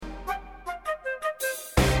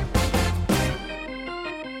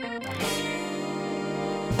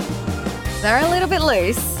They're a little bit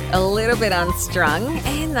loose, a little bit unstrung,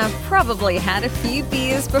 and they've probably had a few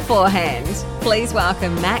beers beforehand. Please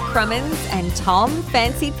welcome Matt Crummins and Tom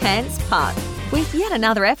Fancy Pants Putt with yet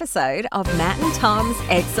another episode of Matt and Tom's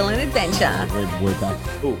Excellent Adventure. We're back.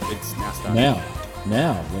 Oh, it's now starting.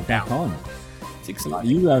 Now we're back on. It's exciting.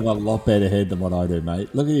 You have a lot better head than what I do,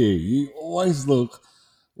 mate. Look at you. You always look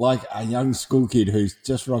like a young school kid who's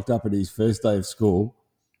just rocked up at his first day of school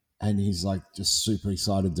and he's like just super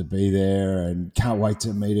excited to be there and can't wait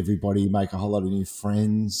to meet everybody, make a whole lot of new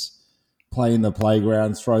friends, play in the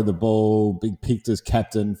playground, throw the ball, be picked as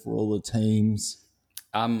captain for all the teams.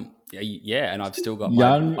 Yeah, and I've still got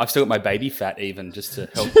my baby fat even just to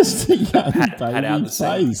help. Just a young pat out baby the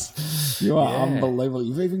seam. face. You are unbelievable.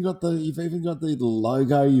 You've even got the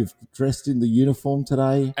logo. You've dressed in the uniform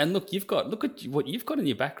today. And look at what you've got in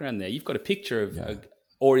your background there. You've got a picture of,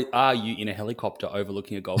 or are you in a helicopter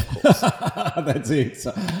overlooking a golf course? That's it.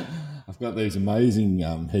 So I've got these amazing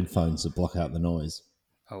headphones that block out the noise.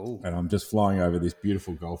 Oh. And I'm just flying over this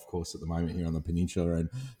beautiful golf course at the moment here on the peninsula. And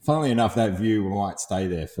funnily enough, that view might stay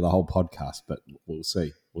there for the whole podcast, but we'll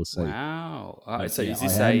see. Wow. So yeah, is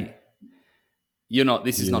this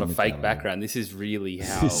this is not a fake background. This is really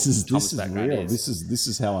how Tom's background real. is. This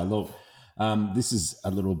is how I look. This is a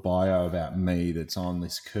little bio about me that's on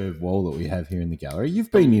this curved wall that we have here in the gallery. You've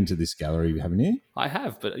been into this gallery, haven't you? I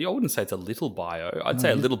have, but I wouldn't say it's a little bio. I'd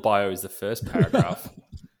say a little bio is the first paragraph.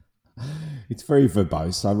 It's very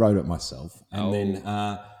verbose. I wrote it myself. And then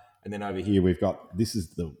over here we've got, this is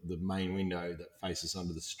the main window that faces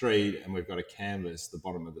onto the street, and we've got a canvas, the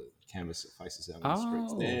bottom of the canvas that faces out on the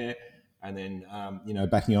streets there. And then,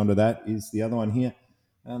 backing onto that is the other one here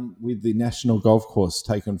with the National Golf Course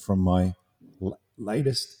taken from my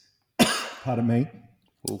latest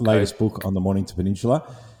book on the Mornington Peninsula.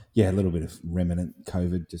 Yeah, a little bit of remnant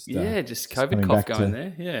COVID. Just COVID cough going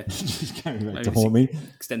there. Yeah, just coming back to haunt me.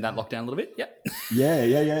 Extend that lockdown a little bit. Yeah.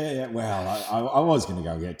 Yeah. Well, I was going to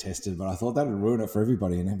go get tested, but I thought that would ruin it for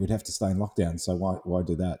everybody, and we'd have to stay in lockdown. So why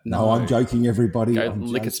do that? No, I'm joking, everybody. Go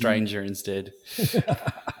lick a stranger instead. I'm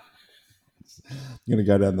going to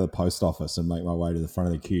go down to the post office and make my way to the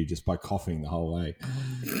front of the queue just by coughing the whole way.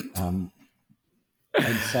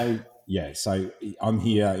 So I'm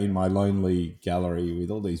here in my lonely gallery with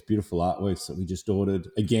all these beautiful artworks that we just ordered.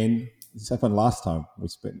 Again, this happened last time. We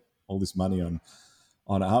spent all this money on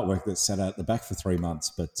artwork that sat out the back for 3 months.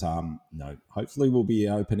 But no, hopefully we'll be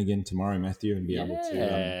open again tomorrow, Matthew, and be able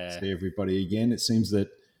to see everybody again. It seems that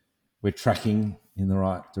we're tracking in the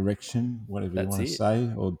right direction, whatever you want to say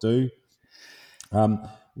or do.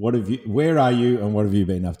 Where are you and what have you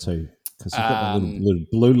been up to? Because you've got a little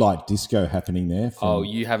blue light disco happening there.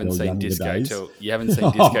 You haven't seen disco till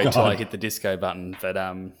I hit the disco button. But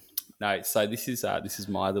no. So this is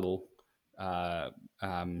my little what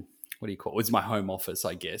do you call it? It's my home office,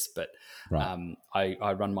 I guess. But right.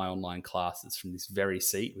 I run my online classes from this very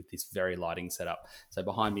seat with this very lighting setup. So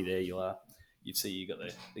behind me there, you see you got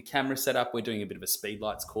the camera set up. We're doing a bit of a speed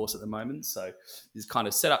lights course at the moment. So this is kind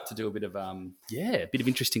of set up to do a bit of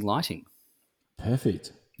interesting lighting.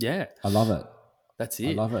 Perfect. Yeah. I love it. That's it.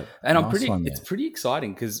 I love it. And it's pretty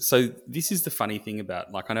exciting because this is the funny thing about,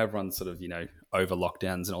 I know everyone's sort of, over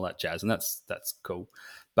lockdowns and all that jazz, and that's cool.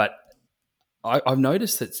 But I've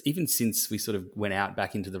noticed that even since we sort of went out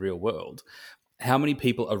back into the real world, how many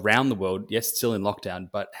people around the world, yes, still in lockdown,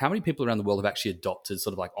 but how many people around the world have actually adopted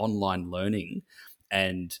sort of like online learning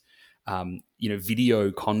and,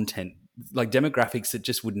 video content, like demographics that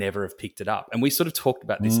just would never have picked it up. And we sort of talked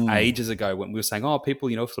about this ages ago when we were saying, people,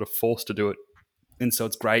 sort of forced to do it. And so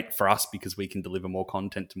it's great for us because we can deliver more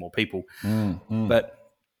content to more people. But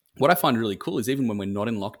what I find really cool is even when we're not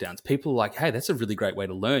in lockdowns, people are like, hey, that's a really great way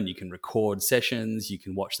to learn. You can record sessions, you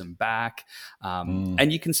can watch them back,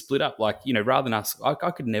 and you can split up. Rather than us,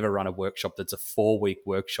 I could never run a workshop that's a 4-week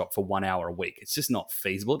workshop for 1 hour a week. It's just not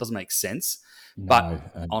feasible. It doesn't make sense. But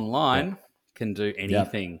online can do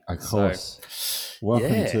anything. Of course.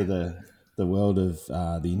 Welcome to the world of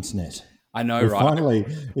the internet. I know, right?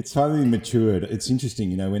 It's finally matured. It's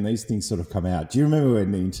interesting, when these things sort of come out. Do you remember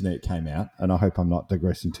when the internet came out? And I hope I'm not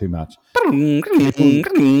digressing too much. We're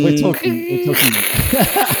talking.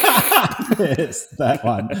 Yes, that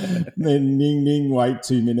one. Then ning, ning, wait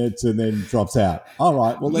 2 minutes and then drops out. All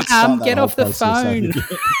right, well, let's start that get whole off the process phone. Yes.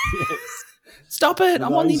 Stop it.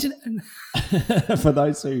 I'm on the internet. For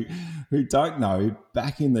those who don't know,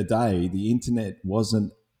 back in the day, the internet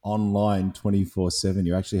wasn't online 24/7.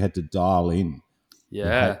 You actually had to dial in. Yeah.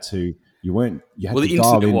 You had to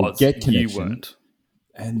dial in to get connection. You weren't.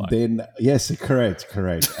 And then, yes, correct.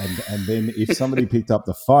 And then if somebody picked up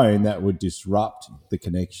the phone, that would disrupt the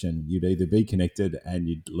connection. You'd either be connected and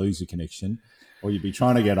you'd lose your connection, or you'd be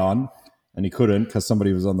trying to get on and you couldn't because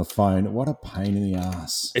somebody was on the phone. What a pain in the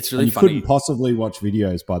ass. It's really and you funny. couldn't possibly watch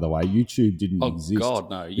videos, by the way. YouTube didn't exist. Oh, God,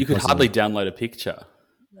 no. You could hardly download a picture.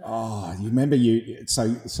 Oh, you remember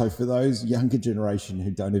so for those younger generation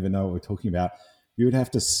who don't even know what we're talking about, you would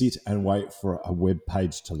have to sit and wait for a web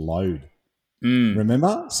page to load.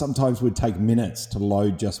 Remember? Sometimes it would take minutes to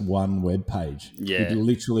load just one web page. Yeah. You'd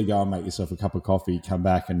literally go and make yourself a cup of coffee, come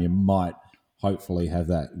back, and you might hopefully have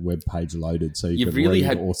that web page loaded so you could really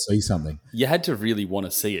read or see something. You had to really want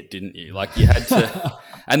to see it, didn't you? Like you had to.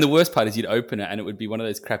 And the worst part is you'd open it and it would be one of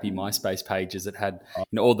those crappy MySpace pages that had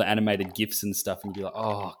all the animated GIFs and stuff, and you'd be like,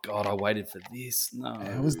 oh, God, I waited for this. No.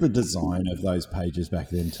 How was the design of those pages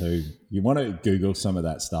back then too? You want to Google some of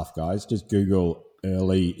that stuff, guys. Just Google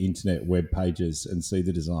early internet web pages and see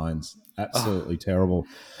the designs. Absolutely terrible.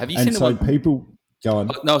 Have you seen the one? People go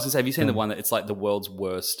on. No, I was going to say, have you seen the one that it's like the world's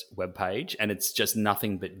worst web page and it's just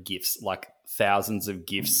nothing but GIFs, like thousands of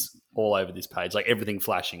GIFs all over this page, like everything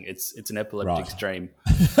flashing. It's an epileptic dream.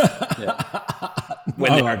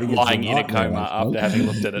 When they're lying in a coma after having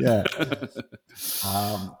looked at it. Yeah.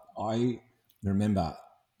 I remember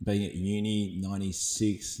being at uni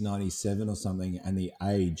 96, 97 or something, and the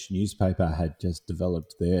Age newspaper had just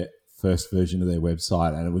developed their first version of their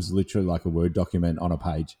website, and it was literally like a Word document on a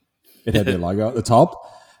page. It had their logo at the top,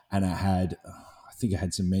 and it had, I think it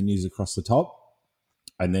had some menus across the top,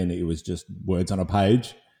 and then it was just words on a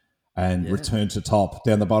page and return to top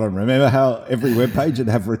down the bottom. Remember how every web page would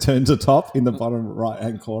have return to top in the bottom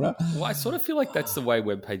right-hand corner? Well, I sort of feel like that's the way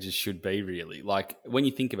web pages should be, really. Like, when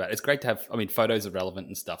you think about it, it's great to have, I mean, photos are relevant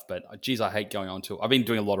and stuff, but geez, I hate going on to, I've been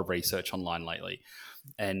doing a lot of research online lately,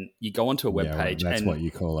 and you go onto a web page. That's what you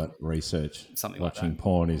call it, research. Something Watching like that.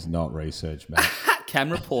 porn is not research, man.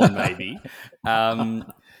 Camera porn, maybe.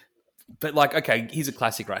 But like, okay, here's a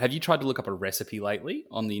classic, right? Have you tried to look up a recipe lately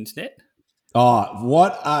on the internet? Oh,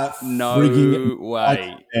 what a frigging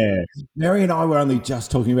way. nightmare. Mary and I were only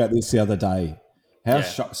just talking about this the other day.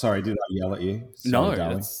 Sorry, did I yell at you? Sorry,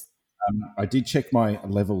 darling. I did check my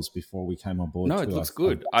levels before we came on board. No, it looks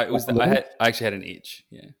good. I actually had an itch.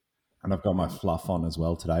 Yeah. And I've got my fluff on as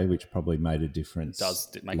well today, which probably made a difference. It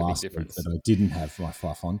does make a big difference. That I didn't have my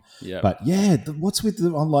fluff on. Yeah. But yeah, what's with the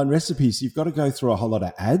online recipes? You've got to go through a whole lot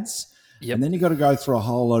of ads. Yep. And then you've got to go through a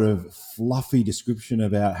whole lot of fluffy description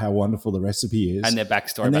about how wonderful the recipe is. And their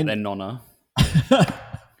backstory about their nonna.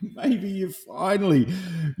 Maybe you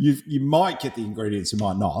might get the ingredients, you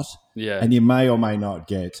might not. Yeah. And you may or may not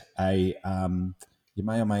get a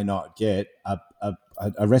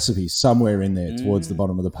recipe somewhere in there towards the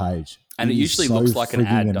bottom of the page. And it usually looks like an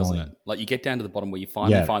ad, doesn't it? Like you get down to the bottom where you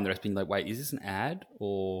finally find the recipe and you're like, wait, is this an ad?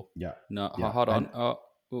 Or no, hold on.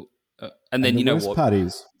 And then you know what? Part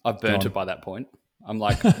is, I've burnt it by that point. I'm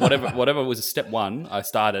like, whatever was step one, I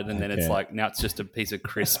started, and then it's like, now it's just a piece of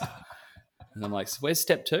crisp. And I'm like, so where's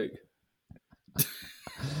step two?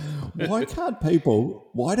 Why can't people,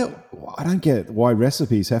 I don't get why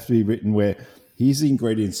recipes have to be written where here's the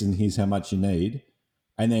ingredients and here's how much you need,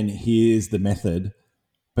 and then here's the method,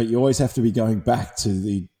 but you always have to be going back to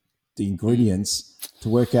the ingredients to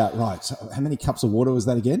work out, right, so how many cups of water was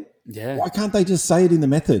that again? Yeah. Why can't they just say it in the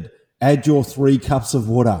method? Add your 3 cups of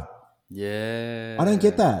water. Yeah. I don't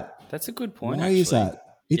get that. That's a good point, Why actually. is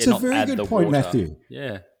that? It's a very good point, water. Matthew.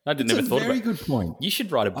 Yeah. I never thought about it. Very good point. You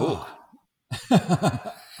should write a book.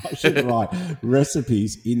 I should write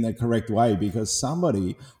recipes in the correct way because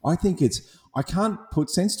I can't put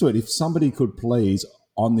sense to it. If somebody could please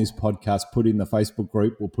on this podcast put in the Facebook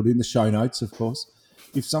group, we'll put in the show notes, of course.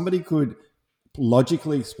 If somebody could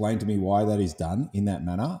logically explain to me why that is done in that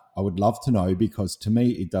manner, I would love to know, because to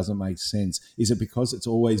me it doesn't make sense. Is it because it's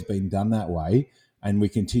always been done that way and we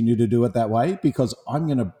continue to do it that way? Because I'm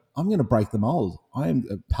gonna break the mold.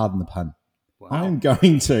 Pardon the pun. Wow. I am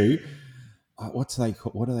going to what do they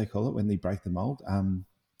call it when they break the mold?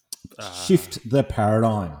 Shift the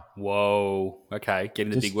paradigm. Whoa. Okay.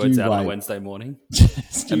 Getting the big words out on a Wednesday morning.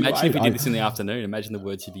 Imagine if we did this in the afternoon. Imagine the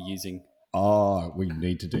words you'd be using. Oh, we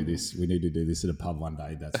need to do this. We need to do this at a pub one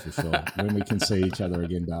day, that's for sure. When we can see each other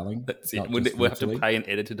again, darling. That's it. We'll have to pay an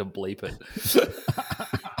editor to bleep it.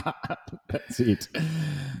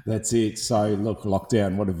 That's it. So, look,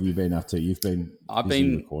 lockdown, what have you been up to? I've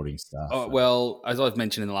been recording stuff. Oh, well, as I've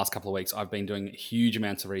mentioned in the last couple of weeks, I've been doing huge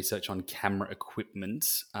amounts of research on camera equipment.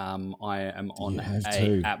 I am on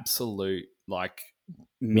an absolute,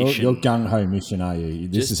 mission. You're gung-ho mission, are you?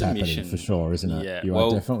 This Just is happening mission. For sure, isn't it? Yeah. You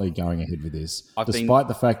are definitely going ahead with this. Despite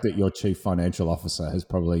the fact that your chief financial officer has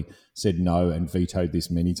probably said no and vetoed this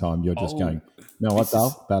many times. You're just going, no, what,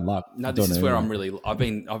 Dale? Bad luck. No, this is where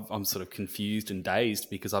I'm sort of confused and dazed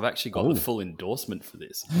because I've actually got the full endorsement for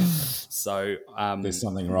this. So there's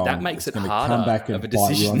something wrong. That makes it gonna harder come back and of a bite you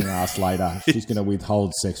decision. on the ass later. She's going to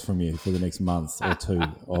withhold sex from you for the next month or two,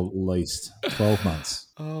 or at least 12 months.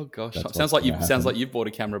 Oh gosh, That's sounds like what's gonna you've bought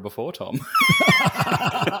a camera before, Tom.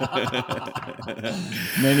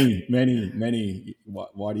 Many.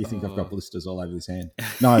 Why do you think I've got blisters all over this hand?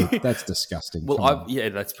 No, that's disgusting. Well,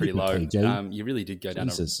 that's pretty low. PG. You really did go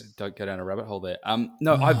Jesus. down a rabbit hole there.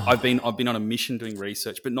 No, I've been on a mission doing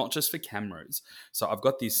research, but not just for cameras. So I've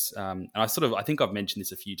got this, and I think I've mentioned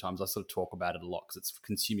this a few times. I sort of talk about it a lot because it's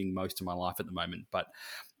consuming most of my life at the moment. But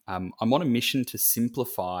I'm on a mission to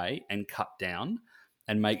simplify and cut down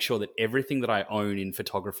and make sure that everything that I own in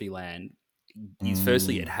photography land is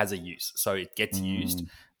firstly, it has a use. So it gets used.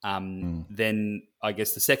 Then I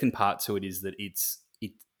guess the second part to it is that it's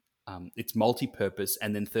multi-purpose.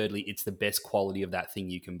 And then thirdly, it's the best quality of that thing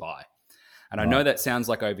you can buy. And I know that sounds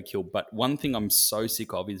like overkill, but one thing I'm so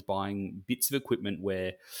sick of is buying bits of equipment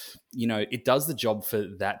where, it does the job for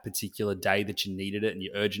that particular day that you needed it and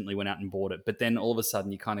you urgently went out and bought it. But then all of a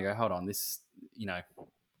sudden you kind of go, hold on, this,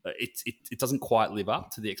 it doesn't quite live up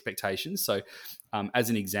to the expectations. So as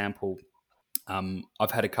an example,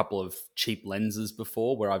 I've had a couple of cheap lenses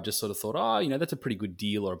before where I've just sort of thought, that's a pretty good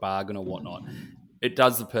deal or a bargain or whatnot. It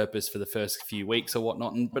does the purpose for the first few weeks or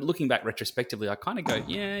whatnot. But looking back retrospectively, I kind of go,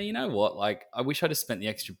 yeah, you know what? Like, I wish I'd have spent the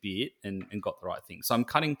extra bit and got the right thing. So I'm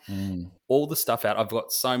cutting all the stuff out. I've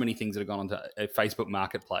got so many things that have gone onto a Facebook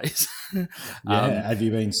marketplace. Have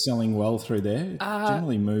you been selling well through there? It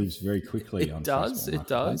generally moves very quickly on Facebook. It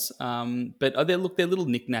does. But they're little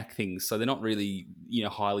knick-knack things. So they're not really,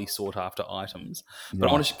 highly sought after items. But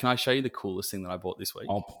can I show you the coolest thing that I bought this week?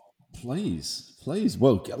 Oh, please.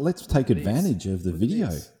 Well, let's take advantage of the video.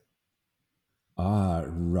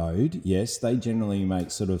 Rode. Yes, they generally make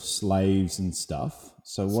sort of slaves and stuff.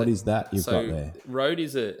 So what is that you've got there? Rode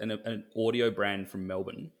is an audio brand from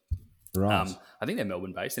Melbourne. Right. I think they're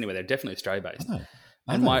Melbourne based. Anyway, they're definitely Australia based.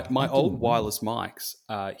 And my old wireless mics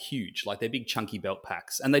are huge. Like, they're big chunky belt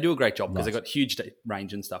packs, and they do a great job because they've got huge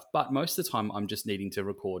range and stuff. But most of the time I'm just needing to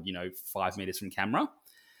record, 5 meters from camera.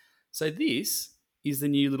 So this is the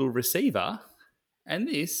new little receiver, and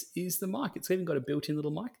this is the mic. It's even got a built-in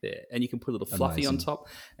little mic there, and you can put a little fluffy on top.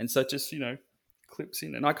 And so it just, clips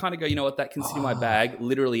in. And I kind of go, you know what, that can sit in my bag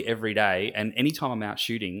literally every day. And anytime I'm out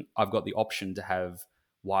shooting, I've got the option to have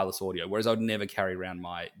wireless audio, whereas I would never carry around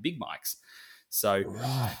my big mics. So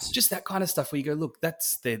just that kind of stuff where you go, look,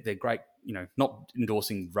 they're great, not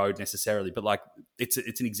endorsing Rode necessarily, but like it's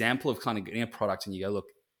an example of kind of getting a product and you go, look,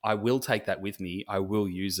 I will take that with me. I will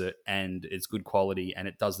use it, and it's good quality and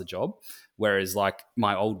it does the job. Whereas like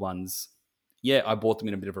my old ones, I bought them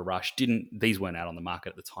in a bit of a rush. These weren't out on the market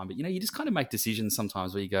at the time, but you just kind of make decisions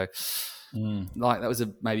sometimes where you go, like that was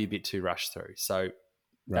maybe a bit too rushed through. So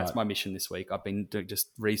that's my mission this week. I've been just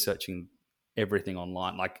researching everything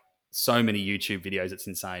online, like so many YouTube videos. It's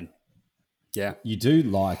insane. Yeah. You do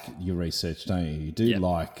like your research, don't you? You do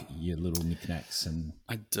like your little knickknacks, and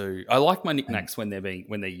I do. I like my knickknacks when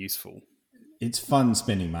they're useful. It's fun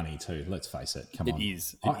spending money too. Let's face it. Come on. It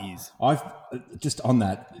is. I've just on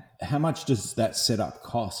that. How much does that setup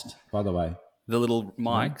cost? By the way, the little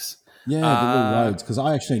mics. Yeah, the little Rodes, because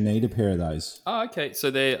I actually need a pair of those. Oh, okay.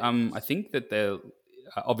 So they're. I think that they're.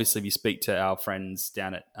 Obviously, if you speak to our friends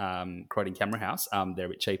down at Croydon Camera House, they're a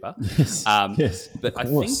bit cheaper. Yes, yes. But I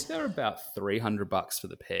think they're about $300 for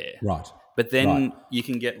the pair. Right. But then you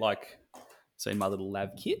can get in my little lav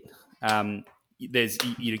kit,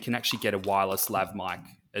 you can actually get a wireless lav mic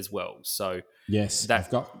as well. So yes,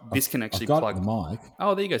 this can actually plug the mic.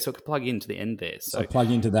 Oh, there you go. So it can plug into the end there. So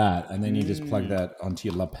plug into that, and then you just plug that onto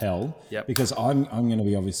your lapel. Yep. Because I'm going to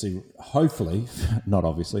be hopefully, not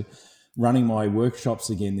obviously, running my workshops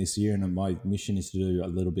again this year, and my mission is to do a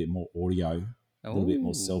little bit more audio, a little bit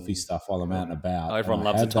more selfie stuff while I'm out and about. Everyone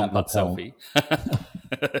loves a Tom Putt selfie.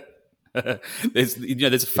 There's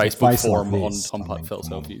a Facebook forum on Tom Putt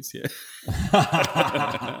selfies. Yeah.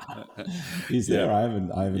 Is there? I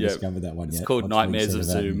haven't discovered that one yet. It's called Nightmares of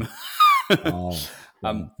Zoom.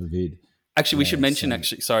 Forbid. Actually, we should mention.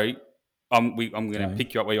 Sorry. I'm going to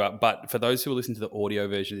pick you up where you are. But for those who are listening to the audio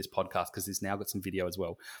version of this podcast, because it's now got some video as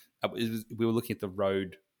well, we were looking at the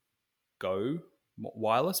Rode Go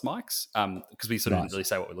wireless mics because we sort of didn't really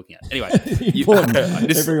say what we're looking at. Anyway,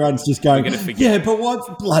 everyone's just going, but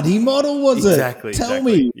what bloody model was it? Exactly. Tell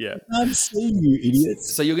me. Yeah. I can't see you,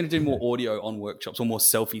 idiots. So you're going to do more audio on workshops or more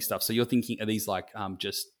selfie stuff. So you're thinking, are these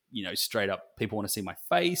just, straight up people want to see my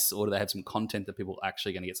face, or do they have some content that people are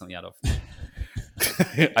actually going to get something out of?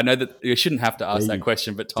 I know that you shouldn't have to ask that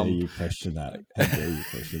question, but Tom, dare you question that? How dare you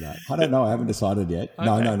question that? I don't know. I haven't decided yet. Okay.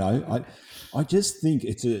 No. I just think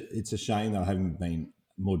it's a shame that I haven't been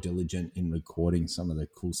more diligent in recording some of the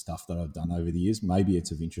cool stuff that I've done over the years. Maybe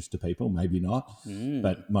it's of interest to people, maybe not.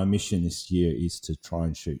 But my mission this year is to try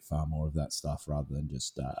and shoot far more of that stuff rather than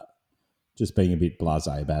just being a bit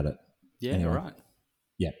blasé about it. Yeah, Anyway. right.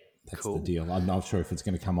 Yeah, that's Cool. the deal. I'm not sure if it's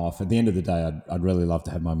going to come off. At the end of the day, I'd really love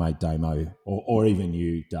to have my mate Damo or even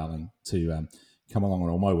you, darling, to come along on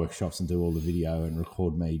all my workshops and do all the video and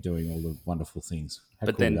record me doing all the wonderful things. How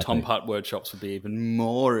But cool then would that Tom be? Putt workshops would be even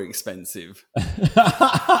more expensive.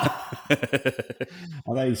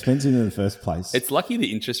 Are they expensive in the first place? It's lucky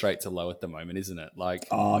the interest rates are low at the moment, isn't it? Like,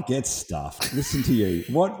 Oh, get stuffed. Listen to you.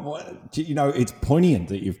 What, you know, it's poignant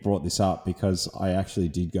that you've brought this up because I actually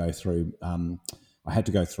did go through, I had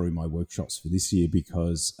to go through my workshops for this year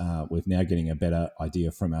because we're now getting a better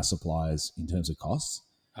idea from our suppliers in terms of costs.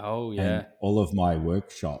 oh yeah, And all of my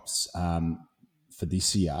workshops for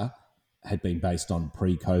this year had been based on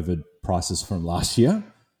pre-COVID prices from last year.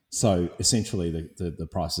 So essentially the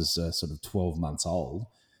prices are sort of 12 months old.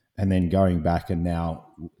 And then going back and now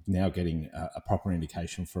getting a proper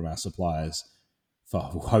indication from our suppliers for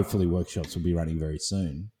hopefully workshops will be running very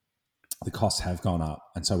soon. The costs have gone up.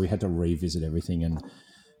 And so we had to revisit everything and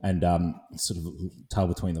sort of tail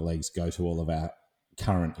between the legs, go to all of our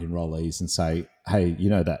current enrollees and say, hey, you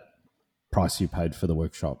know that price you paid for the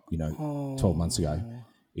workshop, 12 months ago,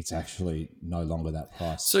 it's actually no longer that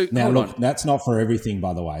price. So, now, hold look, on. that's not for everything,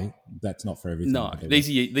 by the way. That's not for everything. no, There these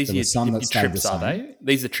was- are there was some your that stayed the trips, are same. they?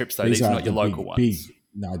 These are trips though. These are not your the local ones.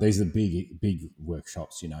 No, these are the big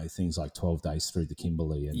workshops, things like 12 days through the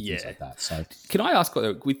Kimberley and Yeah. things like that. So Can I ask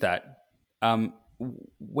with that?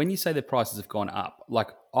 When you say the prices have gone up, like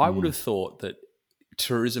I would have thought that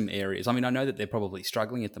tourism areas. I mean, I know that they're probably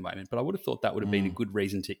struggling at the moment, but I would have thought that would have been a good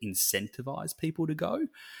reason to incentivize people to go.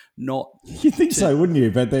 Not you think so, wouldn't you?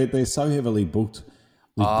 But they're so heavily booked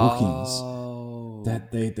with bookings oh,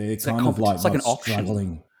 that they're that kind of like it's like not an auction.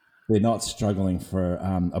 struggling. They're not struggling for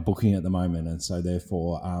a booking at the moment, and so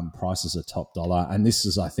therefore prices are top dollar. And this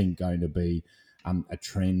is, I think, going to be a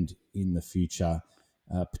trend in the future,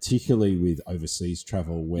 particularly with overseas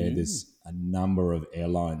travel, where there's a number of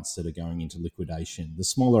airlines that are going into liquidation. The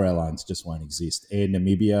smaller airlines just won't exist. Air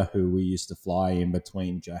Namibia, who we used to fly in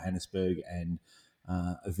between Johannesburg and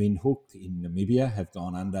Windhoek in Namibia, have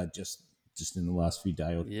gone under just in the last few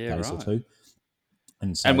days or right. two.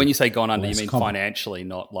 And, so And when you say gone under, you less mean comp- financially,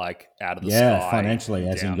 not like out of the sky. financially,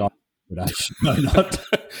 as in down. gone liquidation. No, not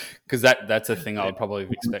Because that's a thing I would probably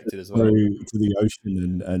have expected as well. through to the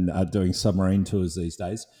ocean and are doing submarine tours these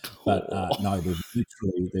days. But no,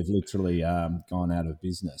 they've literally gone out of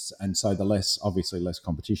business. And so the less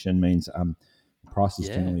competition means prices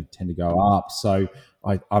generally tend to go up. So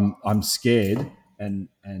I'm scared. And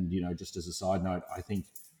just as a side note, I think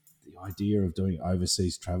the idea of doing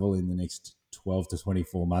overseas travel in the next 12 to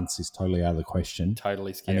 24 months is totally out of the question.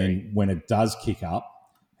 Totally And scary. then when it does kick up,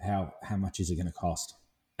 how much is it going to cost?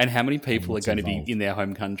 And how many people are what's going to be involved. in their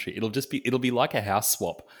home country? It'll be like a house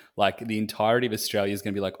swap. Like the entirety of Australia is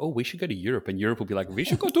going to be like, oh, we should go to Europe, and Europe will be like, we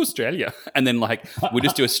should go to Australia, and then like we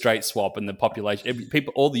just do a straight swap, and the population,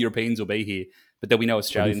 all the Europeans will be here, but there'll be no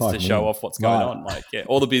Australians to 25 show million. off what's going Right. on. Like,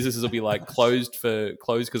 all the businesses will be like closed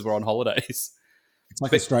because we're on holidays. It's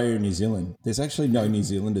like Australia and New Zealand. There's actually no New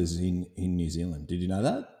Zealanders in New Zealand. Did you know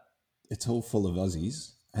that? It's all full of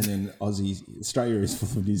Aussies. And then Australia is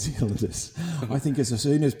full of New Zealanders. I think as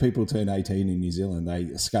soon as people turn 18 in New Zealand, they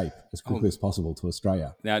escape as quickly as possible to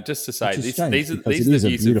Australia. Now, just to say, Which is these strange are because these it are is the a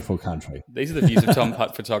views of beautiful country. These are the views of Tom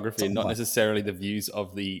Putt Photography, and not necessarily the views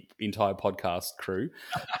of the entire podcast crew.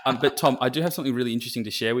 But Tom, I do have something really interesting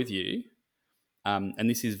to share with you. And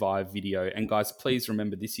this is via video. And guys, please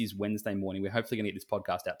remember, this is Wednesday morning. We're hopefully going to get this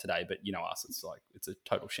podcast out today, but you know us, it's a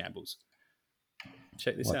total shambles.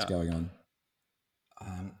 Check this What's out. going on?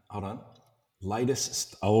 Hold on.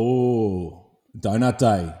 Latest. Donut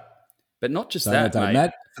Day. But not just Donut that, Day. mate.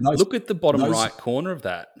 Matt, for those- Look at the bottom those- right corner of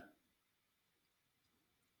that.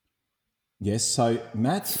 Yes. So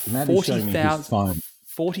Matt is showing me his phone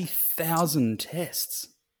 40,000 tests.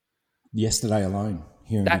 yesterday alone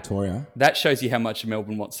here in Victoria. That shows you how much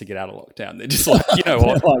Melbourne wants to get out of lockdown. They're just like, you know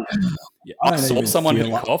what? I I don't saw even someone feel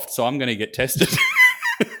who like- coughed, so I'm going to get tested.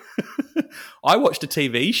 I watched a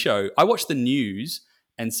TV show. I watched the news,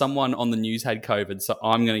 and someone on the news had COVID, so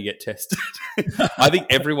I'm going to get tested. I think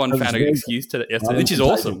everyone found an excuse to yesterday, which is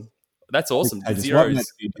awesome. That's awesome. I just Zeros.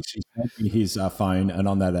 She showed me his phone, and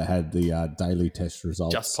on that it had the daily test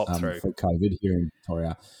results Just popped through. for COVID here in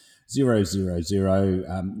Victoria.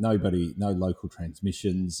 000. Nobody, no local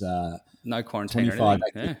transmissions. No quarantine or 25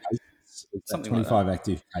 anything. active cases. Something 25 like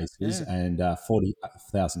active cases and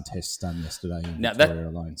 40,000 tests done yesterday in Now Victoria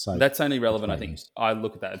alone. So that's only relevant, I think. news. I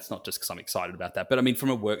look at that. It's not just because I'm excited about that, but I mean, from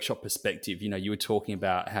a workshop perspective, you were talking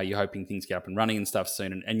about how you're hoping things get up and running and stuff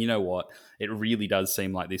soon. And you know what? It really does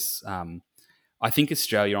seem like this. I think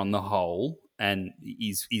Australia on the whole and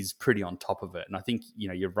is pretty on top of it. And I think,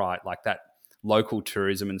 you're right. Like that local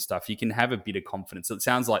tourism and stuff, you can have a bit of confidence. So it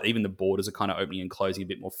sounds like even the borders are kind of opening and closing a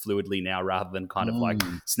bit more fluidly now, rather than kind of like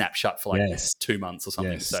snap shut for like 2 months or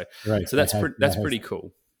something. Yes. So, Right. so that's pretty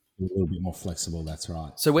cool. A little bit more flexible. That's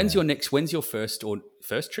right. So when's your first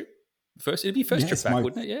trip? It'd be first trip back,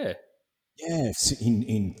 wouldn't it? Yeah. Yes,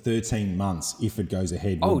 in 13 months, if it goes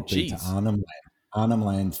ahead, we'll be to Arnhem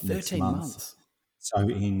Land 13 next month. months. So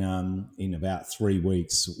in about 3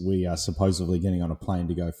 weeks, we are supposedly getting on a plane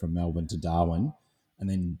to go from Melbourne to Darwin, and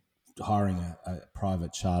then hiring a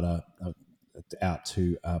private charter out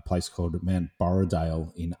to a place called Mount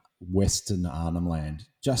Borrowdale in Western Arnhem Land,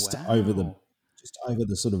 just over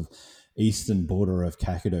the sort of eastern border of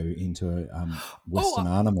Kakadu into Western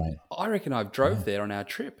Arnhem Land. I reckon I've drove there on our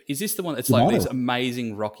trip. Is this the one that's like these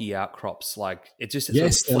amazing rocky outcrops? Like it's sort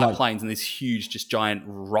of flat plains and this huge, just giant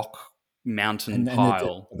rock mountain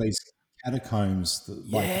pile. These catacombs,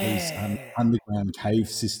 these underground cave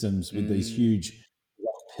systems with these huge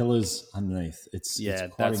rock pillars underneath. It's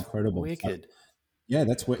quite incredible. Wicked.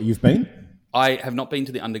 That's where you've been. I have not been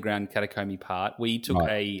to the underground catacomb part. We took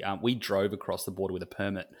we drove across the border with a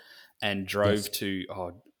permit and drove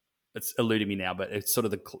to it's eluding me now, but it's sort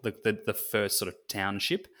of the first sort of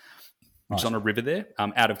township, which is on a river there.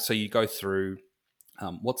 So you go through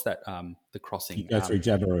what's that? The crossing. You go through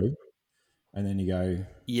Jabiru. And then you go...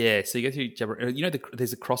 Yeah, so you go through Jabiru.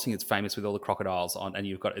 There's a crossing that's famous with all the crocodiles on, and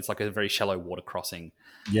it's like a very shallow water crossing.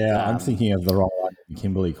 Yeah, I'm thinking of the wrong one in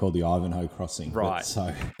Kimberley called the Ivanhoe Crossing. Right.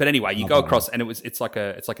 But anyway, you go across, and it's like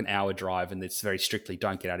an hour drive, and it's very strictly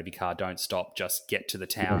don't get out of your car, don't stop, just get to the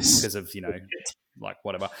town because of like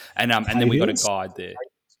whatever. And then we got a guide there.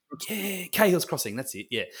 Yeah, Cahill's Crossing. That's it.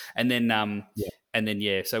 Yeah, and then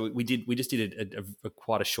so we just did a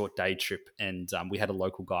quite a short day trip, and we had a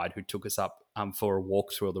local guide who took us up for a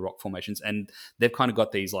walk through all the rock formations, and they've kind of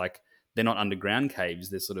got these they're not underground caves,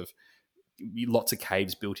 there's sort of lots of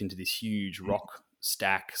caves built into this huge rock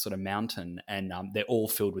stack sort of mountain, and they're all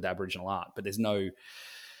filled with Aboriginal art, but there's no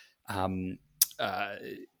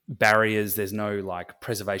barriers, there's no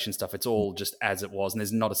preservation stuff, it's all just as it was, and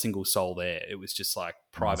there's not a single soul there. It was just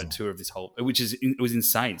private tour of this whole, it was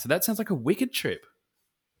insane. So that sounds like a wicked trip.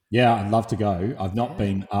 Yeah, I'd love to go. I've not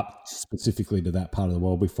been up specifically to that part of the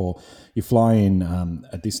world before. You fly in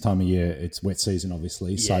at this time of year, it's wet season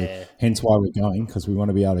obviously, so hence why we're going, because we want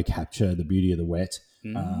to be able to capture the beauty of the wet.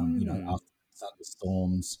 After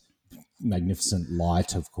thunderstorms, magnificent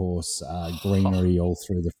light, of course, greenery all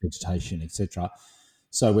through the vegetation, etc.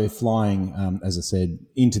 So we're flying, as I said,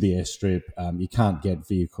 into the airstrip. You can't get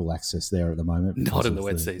vehicle access there at the moment. Not in the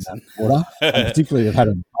wet season. Water. And particularly, we've had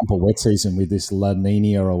a bumper wet season with this La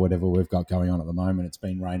Nina or whatever we've got going on at the moment. It's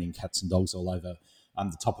been raining cats and dogs all over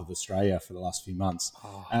the top of Australia for the last few months.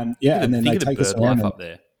 And then they take us around up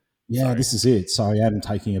there. Yeah, this is it. So I am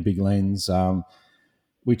taking a big lens,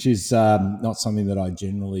 which is not something that I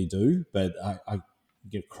generally do, but I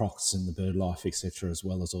get crocs and the bird life, etc., as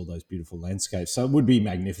well as all those beautiful landscapes. So it would be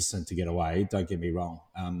magnificent to get away. Don't get me wrong.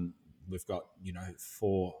 We've got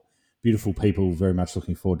 4 beautiful people very much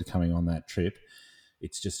looking forward to coming on that trip.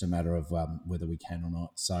 It's just a matter of whether we can or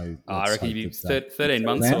not. So I reckon you'd be 13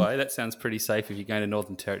 months away. That sounds pretty safe if you're going to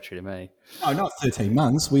Northern Territory to me. No, not 13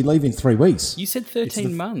 months. We leave in 3 weeks. You said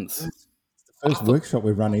 13 months. It's the first workshop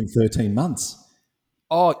we've run in 13 months.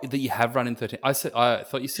 Oh, that you have run in 13. I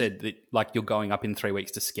thought you said that you're going up in 3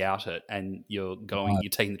 weeks to scout it, and you're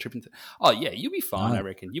taking the trip. You'll be fine. I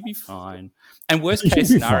reckon you'll be fine. And worst case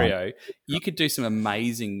scenario, you could do some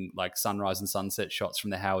amazing sunrise and sunset shots from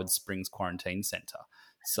the Howard Springs Quarantine Centre.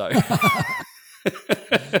 So,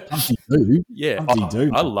 Humpty Doo. Yeah, Humpty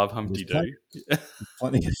Doo. I love Humpty Doo.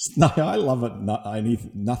 No, I love it.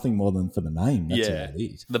 Nothing more than for the name. That's about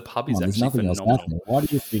it. The pub is actually phenomenal. Why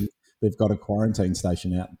do you think they've got a quarantine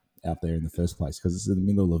station out there in the first place? Because it's in the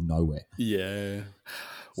middle of nowhere. Yeah.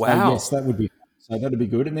 Wow. So, yes, that'd be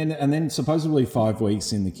good. And then supposedly 5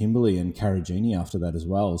 weeks in the Kimberley and Karajini after that as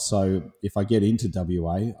well. So if I get into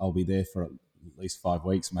WA, I'll be there for at least 5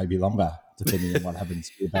 weeks, maybe longer, depending on what happens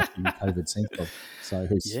here back in COVID Central. So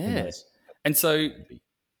who knows?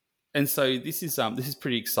 And so this is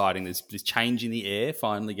pretty exciting. There's this change in the air,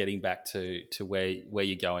 finally getting back to where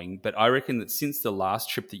you're going. But I reckon that since the last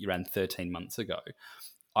trip that you ran 13 months ago,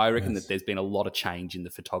 I reckon that there's been a lot of change in the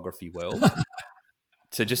photography world.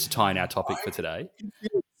 So just to tie in our topic for today.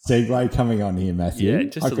 Segue coming on here, Matthew. Yeah,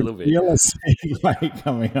 just a little bit. Feel a segue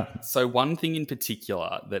coming on. So one thing in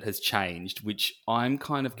particular that has changed, which I'm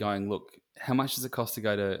kind of going, look, how much does it cost to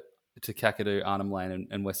go to Kakadu, Arnhem Land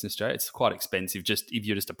and Western Australia? It's quite expensive just if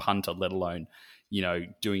you're just a punter, let alone,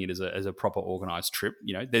 doing it as a proper organised trip.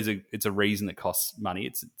 It's a reason it costs money.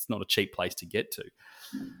 It's not a cheap place to get to.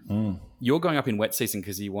 You're going up in wet season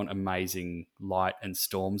because you want amazing light and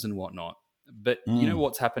storms and whatnot. But you know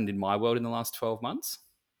what's happened in my world in the last 12 months?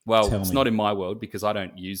 Well, it's not in my world because I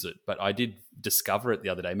don't use it, but I did discover it the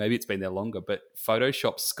other day. Maybe it's been there longer, but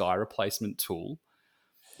Photoshop's sky replacement tool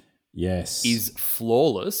is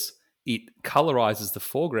flawless. It colorizes the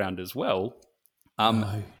foreground as well.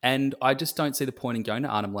 And I just don't see the point in going to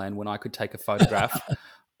Arnhem Land when I could take a photograph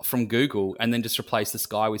from Google and then just replace the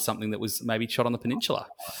sky with something that was maybe shot on the peninsula.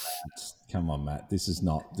 Come on, Matt. This is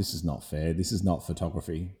not fair. This is not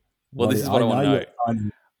photography. Well, this is what I want to know.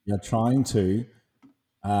 You're trying to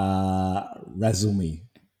razzle me.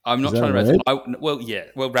 I'm not trying to razzle.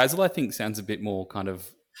 Well, razzle I think sounds a bit more kind of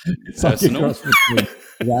personal. Like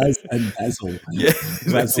Raz and dazzle. Yeah,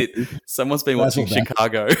 that's it. Someone's been watching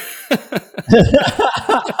Chicago.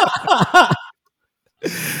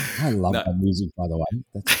 I love that music, by the way.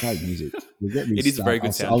 That's great music. It is a very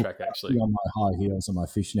good soundtrack, actually. I'll on my high heels and my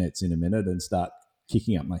fishnets in a minute and start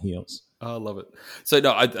kicking up my heels. Oh, I love it. So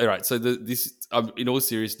no, all right. So in all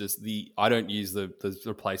seriousness, I don't use the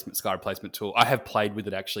sky replacement tool. I have played with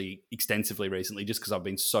it actually extensively recently, just because I've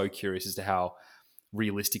been so curious as to how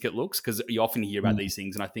realistic it looks. Because you often hear about these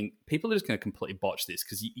things, and I think people are just going to completely botch this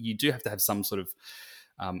because you do have to have some sort of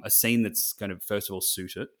a scene that's going to first of all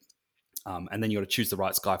suit it. And then you got to choose the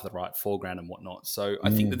right sky for the right foreground and whatnot. So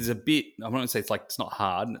I think that there's a bit, I'm not going to say it's not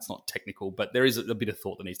hard and it's not technical, but there is a bit of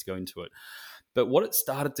thought that needs to go into it. But what it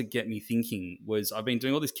started to get me thinking was I've been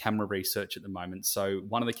doing all this camera research at the moment. So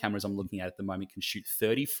one of the cameras I'm looking at the moment can shoot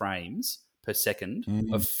 30 frames per second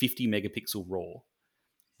of 50 megapixel RAW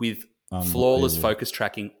with flawless focus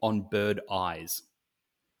tracking on bird eyes.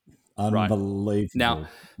 Unbelievable. Right? Now,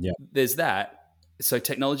 there's that. So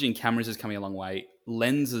technology in cameras is coming a long way.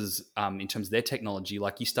 Lenses, in terms of their technology,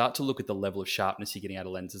 like you start to look at the level of sharpness you're getting out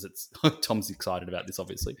of lenses. Tom's excited about this,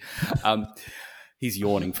 obviously. He's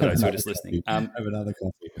yawning for those who are just listening. Have another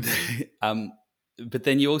coffee. But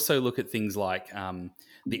then you also look at things like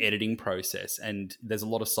the editing process, and there's a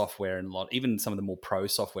lot of software and even some of the more pro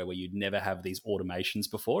software where you'd never have these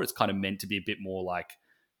automations before. It's kind of meant to be a bit more like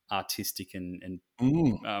artistic and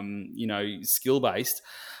skill based.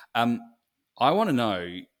 I want to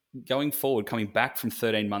know, going forward, coming back from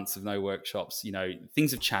 13 months of no workshops,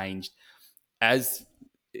 things have changed. As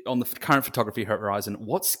on the current photography horizon,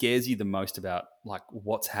 what scares you the most about like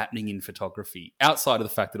what's happening in photography outside of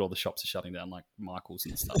the fact that all the shops are shutting down, like Michael's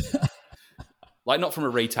and stuff? Like not from a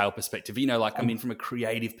retail perspective, from a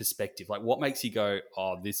creative perspective, like what makes you go,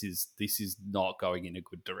 oh, this is not going in a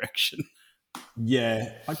good direction?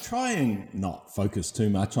 Yeah, I try and not focus too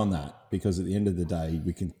much on that because at the end of the day,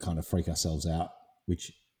 we can kind of freak ourselves out,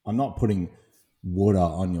 which I'm not putting water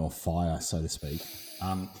on your fire, so to speak.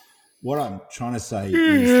 What I'm trying to say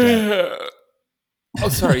is that... Oh,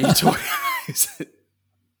 sorry, you're talking...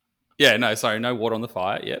 Yeah, no, sorry, no water on the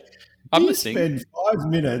fire. Yep. I'm listening. You spend 5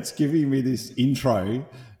 minutes giving me this intro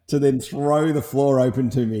to then throw the floor open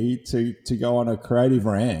to me to go on a creative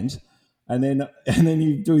rant. And then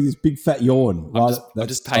you do this big fat yawn. I'm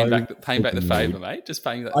just paying back the favour, mate. Just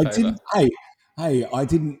paying that favour. I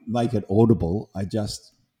didn't make it audible. I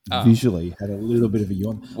just visually had a little bit of a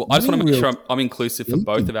yawn. Well, I just want to make sure I'm inclusive for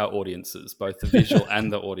both of our audiences, both the visual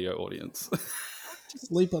and the audio audience. Just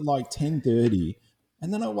sleep at like 10:30,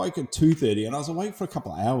 and then I woke at 2:30, and I was awake for a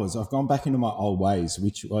couple of hours. I've gone back into my old ways,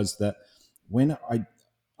 which was that when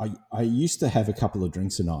I used to have a couple of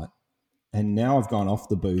drinks a night. And now I've gone off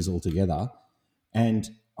the booze altogether and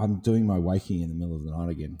I'm doing my waking in the middle of the night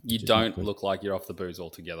again. You don't look like you're off the booze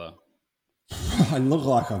altogether. I look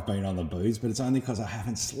like I've been on the booze, but it's only because I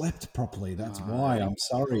haven't slept properly. That's why. I'm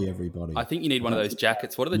sorry, everybody. I think you need one of those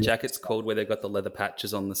jackets. What are the jackets called where they've got the leather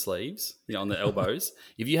patches on the sleeves, on the elbows?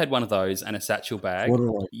 If you had one of those and a satchel bag,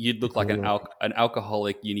 you'd look like an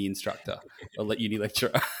alcoholic uni instructor, a uni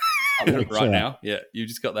lecturer right now. Yeah, you've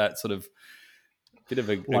just got that sort of... bit of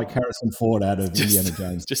like Harrison Ford out of Indiana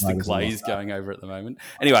Jones. Just the glaze going over at the moment.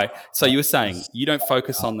 Anyway, so you were saying you don't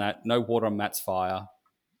focus on that. No water on Matt's fire.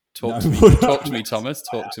 Talk to me, Thomas.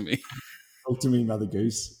 Talk to me. Talk to me, Mother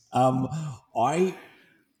Goose. I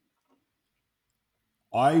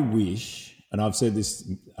wish, and I've said this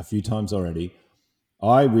a few times already,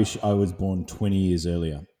 I wish I was born 20 years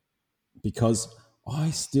earlier because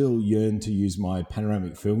I still yearn to use my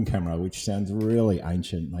panoramic film camera, which sounds really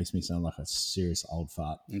ancient, makes me sound like a serious old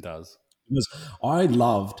fart. It does. Because I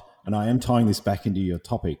loved, and I am tying this back into your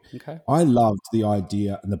topic, Okay. I loved the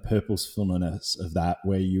idea and the purposefulness of that,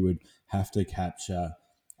 where you would have to capture,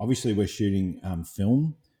 obviously we're shooting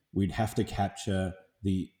film, we'd have to capture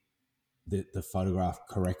the photograph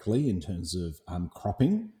correctly in terms of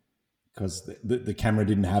cropping, because the camera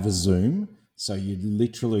didn't have a zoom. So you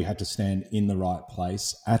literally had to stand in the right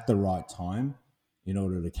place at the right time in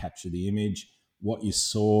order to capture the image. What you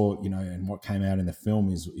saw, and what came out in the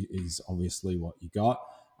film is obviously what you got.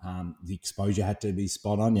 The exposure had to be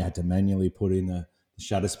spot on. You had to manually put in the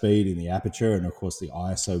shutter speed in the aperture. And of course the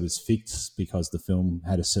ISO was fixed because the film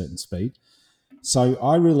had a certain speed. So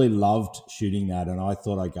I really loved shooting that, and I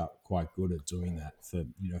thought I got quite good at doing that. For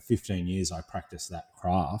 15 years, I practiced that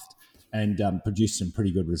craft and produced some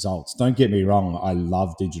pretty good results. Don't get me wrong, I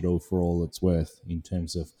love digital for all it's worth in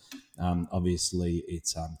terms of obviously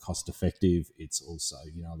it's cost effective. It's also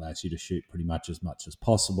allows you to shoot pretty much as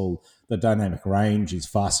possible. The dynamic range is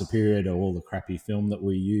far superior to all the crappy film that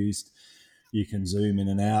we used. You can zoom in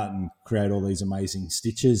and out and create all these amazing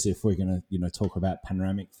stitches if we're going to, talk about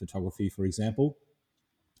panoramic photography, for example.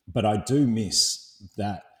 But I do miss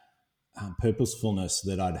that purposefulness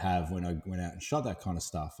that I'd have when I went out and shot that kind of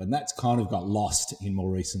stuff. And that's kind of got lost in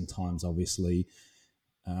more recent times, obviously.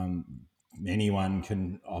 Anyone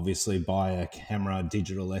can obviously buy a camera,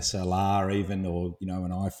 digital SLR even, or,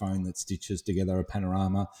 an iPhone that stitches together a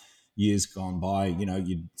panorama. Years gone by,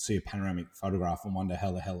 you'd see a panoramic photograph and wonder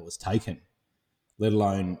how the hell it was taken, let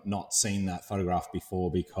alone not seen that photograph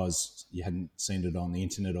before because you hadn't seen it on the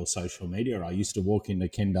internet or social media. I used to walk into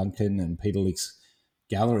Ken Duncan and Peter Lick's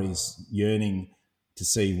galleries yearning to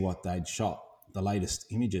see what they'd shot, the latest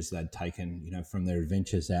images they'd taken, from their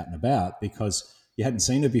adventures out and about, because you hadn't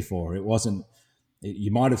seen it before. It wasn't,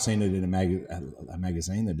 you might have seen it in a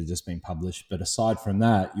magazine that had just been published, but aside from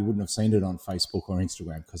that, you wouldn't have seen it on Facebook or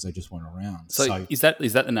Instagram because they just weren't around. So is that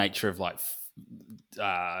the nature of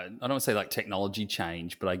I don't want to say technology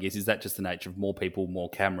change, but I guess is that just the nature of more people, more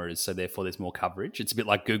cameras, so therefore there's more coverage? It's a bit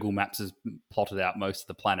like Google Maps has plotted out most of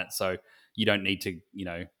the planet, so you don't need to,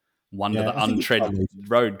 wander the untread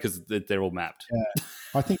road because they're all mapped. Yeah.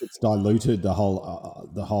 I think it's diluted the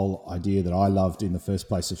whole idea that I loved in the first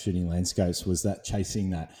place of shooting landscapes, was that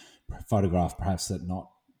chasing that photograph perhaps that not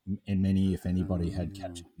many, if anybody, had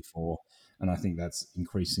captured before. And I think that's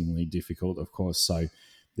increasingly difficult, of course. So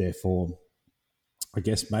therefore, I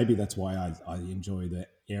guess maybe that's why I enjoy the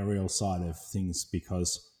aerial side of things,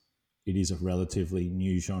 because it is a relatively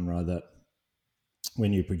new genre that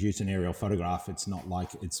when you produce an aerial photograph, it's not like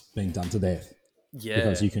it's been done to death. Yeah.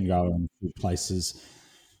 Because you can go and shoot places,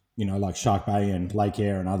 like Shark Bay and Lake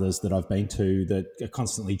Eyre and others that I've been to that are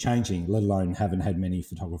constantly changing, let alone haven't had many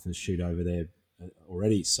photographers shoot over there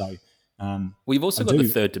already. So you've also got the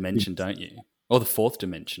third dimension, don't you? Or the fourth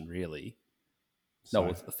dimension, really. Sorry.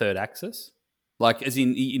 No, the third axis. As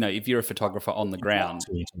in, if you're a photographer on the ground.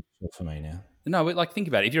 For me now. No, but think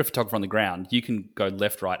about it. If you're a photographer on the ground, you can go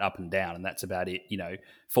left, right, up and down, and that's about it,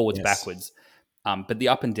 forwards, backwards. But the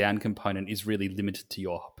up and down component is really limited to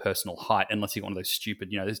your personal height, unless you've got one of those stupid,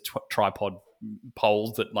 there's tripod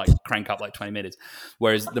poles that crank up 20 meters.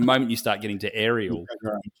 Whereas the moment you start getting to aerial,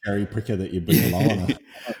 cherry pricker that you bring along on a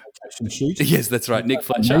location shoot. Yes, that's right, Nick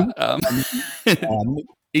Fletcher.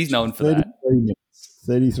 He's known for that.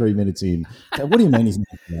 33 minutes in. What do you mean he's known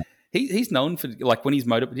for that? He's known for when he has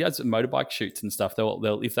motorbike shoots and stuff.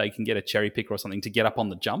 They'll if they can get a cherry picker or something to get up on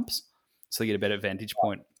the jumps, so they get a better vantage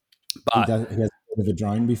point. But he has a bit of a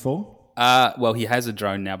drone before. Well, he has a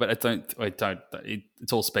drone now, but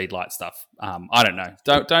it's all speed light stuff. I don't know.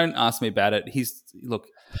 Don't ask me about it.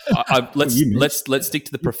 Let's stick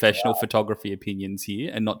to the professional photography opinions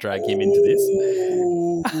here and not drag him into this.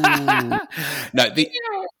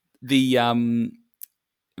 No,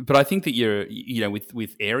 but I think that you're,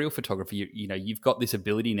 with aerial photography, you've got this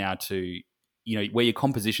ability now to, where your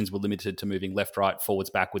compositions were limited to moving left, right, forwards,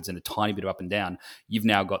 backwards, and a tiny bit of up and down, you've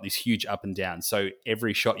now got this huge up and down. So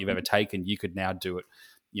every shot you've ever taken, you could now do it,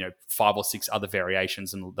 5 or 6 other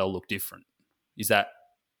variations and they'll look different. Is that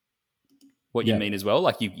what you mean as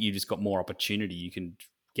well? You just got more opportunity. You can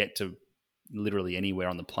get to literally anywhere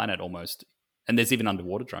on the planet almost. And there's even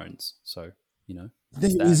underwater drones. So, There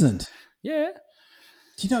isn't. Yeah.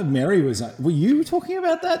 Do you know Mary were you talking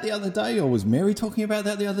about that the other day, or was Mary talking about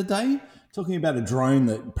that the other day? Talking about a drone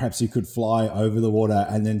that perhaps you could fly over the water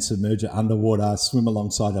and then submerge it underwater, swim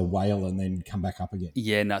alongside a whale and then come back up again.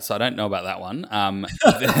 Yeah, no, so I don't know about that one.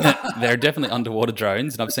 There are definitely underwater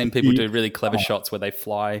drones, and I've seen people do really clever shots where they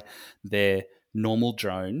fly their normal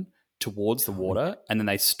drone towards the water, and then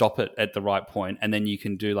they stop it at the right point, and then you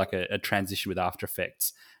can do like a transition with After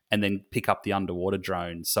Effects and then pick up the underwater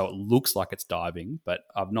drone. So it looks like it's diving, but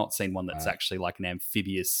I've not seen one that's actually like an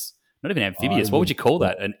amphibious, not even amphibious. What would you call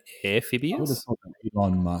that? An amphibious? I would have thought that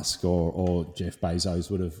Elon Musk or Jeff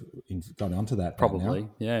Bezos would have gone onto that. Probably,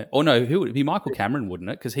 yeah. Or no, who would it be? Michael Cameron, wouldn't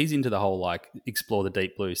it? Because he's into the whole like explore the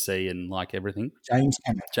deep blue sea and like everything. James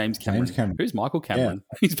Cameron. Who's Michael Cameron?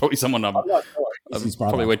 Yeah. He's probably someone I've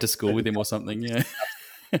probably went to school with him or something. Yeah.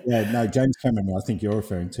 Yeah, no, James Cameron. I think you're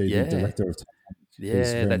referring to the director of.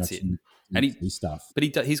 Yeah, that's it. And his stuff, but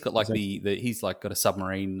he's got like he's like got a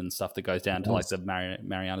submarine and stuff that goes down to like the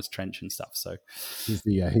Marianas Trench and stuff. So he's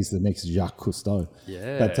the next Jacques Cousteau.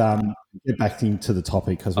 Yeah. But get back into the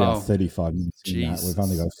topic because we have 35 minutes. We've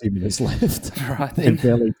only got a few minutes left. Right then.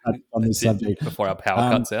 Barely touched on this subject before our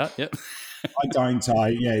power cuts out. Yep.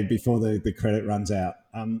 Before the credit runs out.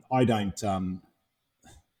 I don't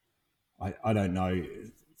know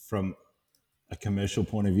from a commercial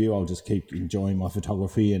point of view. I'll just keep enjoying my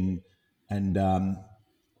photography and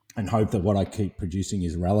hope that what I keep producing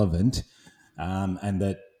is relevant, and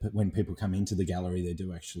that when people come into the gallery, they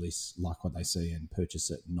do actually like what they see and purchase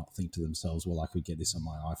it, and not think to themselves, "Well, I could get this on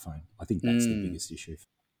my iPhone." I think that's the biggest issue,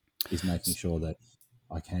 is making sure that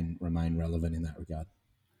I can remain relevant in that regard.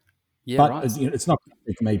 Yeah, but right. It's not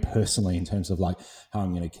for me personally in terms of like how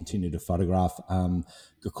I'm going to continue to photograph.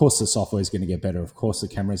 Of course, the software is going to get better. Of course, the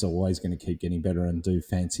cameras are always going to keep getting better and do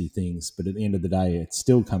fancy things. But at the end of the day, it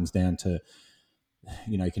still comes down to,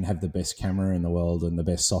 you can have the best camera in the world and the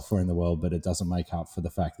best software in the world, but it doesn't make up for the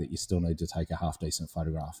fact that you still need to take a half decent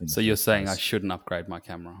photograph. So you're saying I shouldn't upgrade my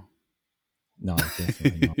camera? No,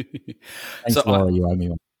 definitely not. Thanks, Laura. You owe me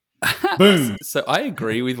one. Boom. So I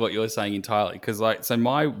agree with what you're saying entirely, because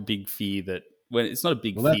my big fear that it's not a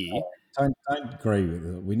big fear. Don't agree with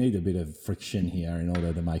it. We need a bit of friction here in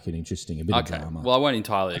order to make it interesting, a bit of drama. Well, I won't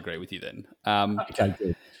entirely agree with you then. Okay,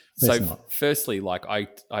 good. Firstly, like I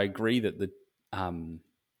agree that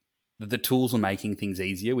the tools are making things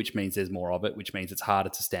easier, which means there's more of it, which means it's harder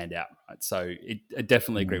to stand out. Right? So I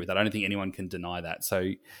definitely agree with that. I don't think anyone can deny that.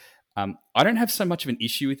 So I don't have so much of an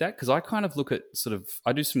issue with that, because I kind of look at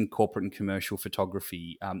I do some corporate and commercial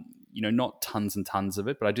photography, not tons and tons of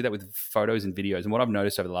it, but I do that with photos and videos. And what I've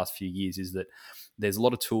noticed over the last few years is that there's a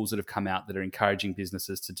lot of tools that have come out that are encouraging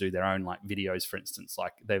businesses to do their own like videos, for instance,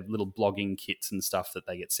 like they have little blogging kits and stuff that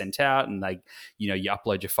they get sent out, and they, you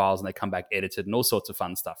upload your files and they come back edited and all sorts of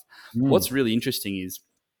fun stuff. What's really interesting is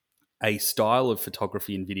a style of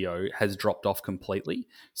photography and video has dropped off completely.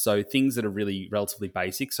 So things that are really relatively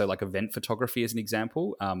basic, so like event photography as an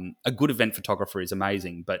example, a good event photographer is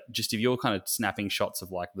amazing, but just if you're kind of snapping shots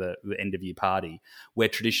of like the end of year party, where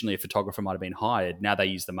traditionally a photographer might have been hired, now they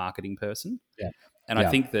use the marketing person. Yeah. And I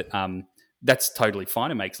think that that's totally fine.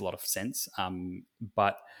 It makes a lot of sense.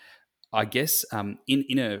 But I guess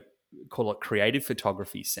in a, call it creative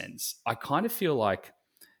photography sense, I kind of feel like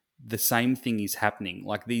the same thing is happening.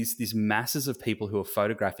 Like these masses of people who are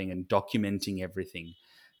photographing and documenting everything.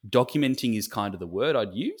 Documenting is kind of the word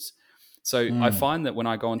I'd use. So I find that when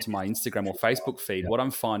I go onto my Instagram or Facebook feed, what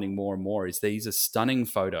I'm finding more and more is these are stunning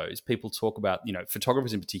photos. People talk about,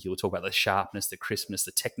 photographers in particular talk about the sharpness, the crispness,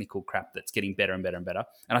 the technical crap that's getting better and better and better.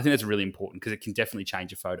 And I think that's really important because it can definitely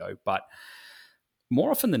change a photo. But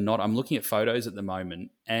more often than not, I'm looking at photos at the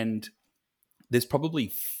moment, and there's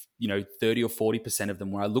probably 30 or 40% of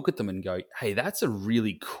them where I look at them and go, hey, that's a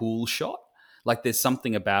really cool shot. Like there's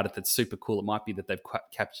something about it that's super cool. It might be that they've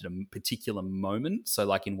captured a particular moment. So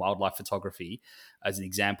like in wildlife photography, as an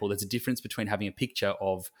example, there's a difference between having a picture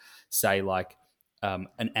of, say, like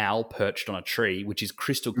an owl perched on a tree, which is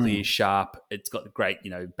crystal clear, sharp. It's got great,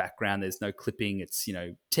 background. There's no clipping. It's,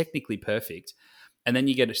 technically perfect. And then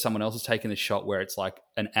you get someone else has taken the shot where it's like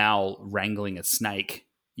an owl wrangling a snake,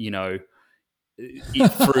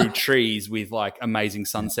 through trees with like amazing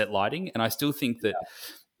sunset lighting. And I still think that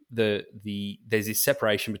there's this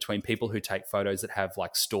separation between people who take photos that have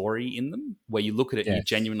like story in them, where you look at it and you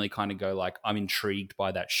genuinely kind of go like, I'm intrigued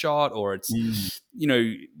by that shot, or it's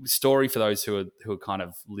story for those who are kind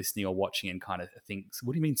of listening or watching and kind of think,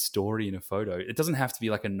 what do you mean story in a photo? It doesn't have to be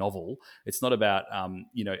like a novel. It's not about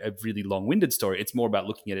a really long-winded story. It's more about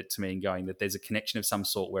looking at it to me and going that there's a connection of some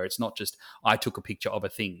sort where it's not just I took a picture of a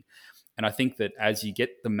thing. And I think that as you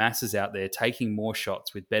get the masses out there taking more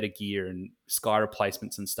shots with better gear and sky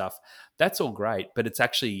replacements and stuff, that's all great. But it's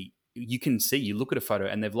actually, you can see, you look at a photo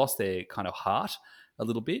and they've lost their kind of heart a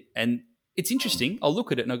little bit. And it's interesting. I'll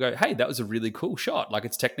look at it and I'll go, hey, that was a really cool shot. Like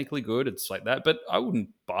it's technically good. It's like that. But I wouldn't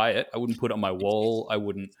buy it. I wouldn't put it on my wall. I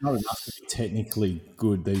wouldn't. It's not enough to be technically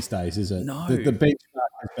good these days, is it? No. The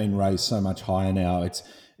benchmark has been raised so much higher now. It's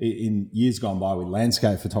in years gone by with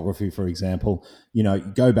landscape photography, for example.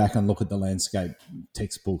 Go back and look at the landscape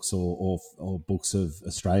textbooks or books of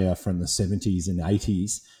Australia from the 70s and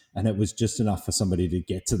 80s, and it was just enough for somebody to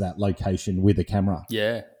get to that location with a camera.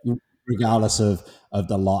 Yeah. Regardless of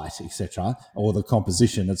the light, etc., or the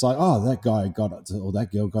composition. It's like, oh, that guy got it, or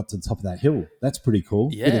that girl got to the top of that hill. That's pretty cool.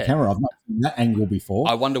 Yeah. With a camera. I've not seen that angle before.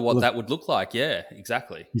 I wonder what that would look like. Yeah,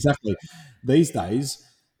 exactly. Exactly. These days,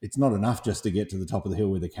 it's not enough just to get to the top of the hill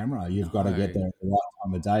with a camera. You've got to get there at the right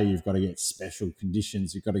time of day. You've got to get special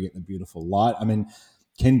conditions. You've got to get the beautiful light. I mean,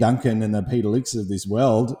 Ken Duncan and the Peter Licks of this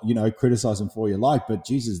world, criticize them for you like, but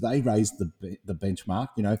Jesus, they raised the benchmark.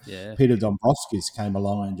 Peter Dombrovskis came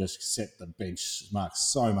along and just set the benchmark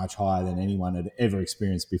so much higher than anyone had ever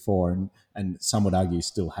experienced before, and some would argue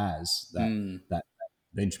still has that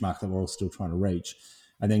benchmark that we're all still trying to reach.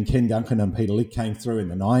 And then Ken Duncan and Peter Lick came through in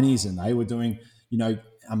the 90s, and they were doing,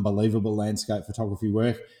 unbelievable landscape photography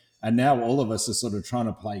work. And now all of us are sort of trying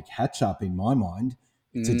to play catch up, in my mind,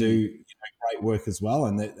 to do great work as well.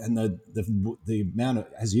 And the amount of,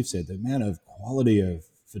 as you've said, the amount of quality of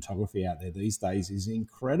photography out there these days is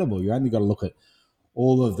incredible. You only got to look at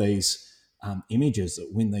all of these images that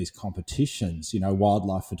win these competitions,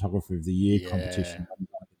 Wildlife Photographer of the Year competition,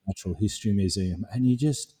 Natural History Museum. And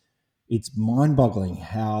it's mind-boggling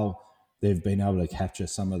how they've been able to capture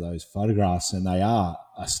some of those photographs, and they are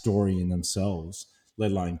a story in themselves,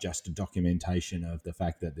 let alone just a documentation of the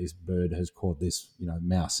fact that this bird has caught this,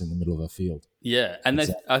 mouse in the middle of a field. Yeah, and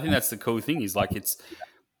I think that's the cool thing is like it's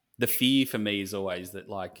the fear for me is always that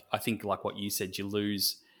I think like what you said, you're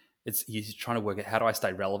trying to work out how do I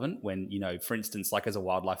stay relevant when, for instance, like as a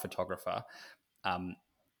wildlife photographer,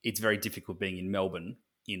 it's very difficult being in Melbourne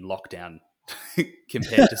in lockdown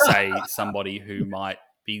compared to say somebody who might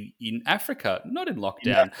be in Africa, not in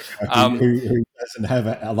lockdown. Who doesn't have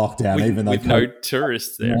a lockdown, even though with no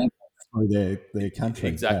tourists there. Through their country.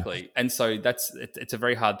 Exactly. Yeah. And so it's a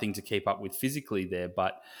very hard thing to keep up with physically there.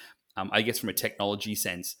 But I guess from a technology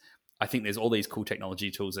sense, I think there's all these cool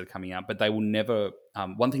technology tools that are coming out, but they will never,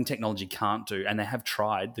 one thing technology can't do, and they have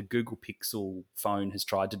tried, the Google Pixel phone has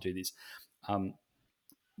tried to do this.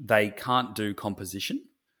 They can't do composition.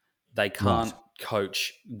 They can't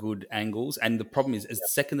coach good angles. And the problem is the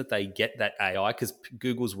second that they get that AI, because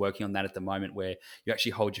Google's working on that at the moment, where you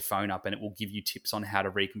actually hold your phone up and it will give you tips on how to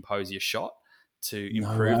recompose your shot to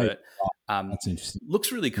improve it. That's interesting.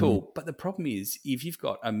 Looks really cool. But the problem is if you've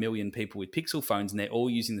got 1 million people with Pixel phones and they're all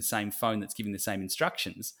using the same phone that's giving the same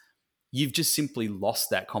instructions, you've just simply lost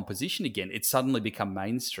that composition again. It's suddenly become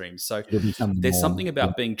mainstream. So there's something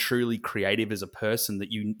about being truly creative as a person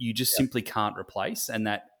that you just simply can't replace. And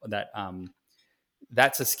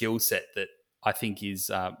that's a skill set that I think is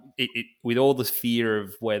with all this fear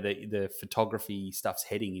of where the photography stuff's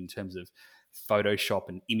heading in terms of Photoshop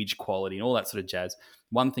and image quality and all that sort of jazz.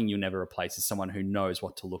 One thing you'll never replace is someone who knows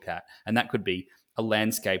what to look at. And that could be a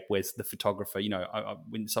landscape where the photographer,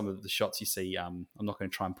 when some of the shots you see, I'm not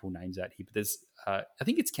going to try and pull names out here, but there's, I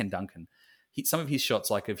think it's Ken Duncan. Some of his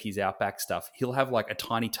shots, like of his outback stuff, he'll have like a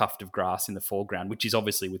tiny tuft of grass in the foreground, which is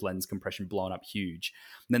obviously with lens compression blown up huge.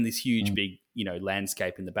 And then this huge big,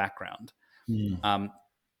 landscape in the background.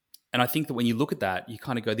 And I think that when you look at that, you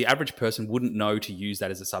kind of go, the average person wouldn't know to use that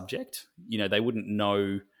as a subject. They wouldn't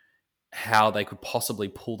know how they could possibly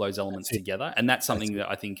pull those elements together. And that's something that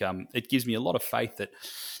I think it gives me a lot of faith that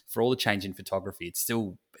for all the change in photography, it's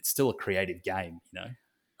still a creative game,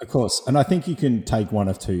 Of course. And I think you can take one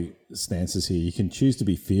of two stances here. You can choose to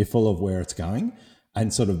be fearful of where it's going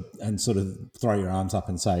and sort of throw your arms up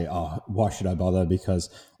and say, oh, why should I bother? Because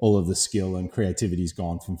all of the skill and creativity is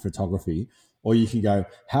gone from photography. Or you can go,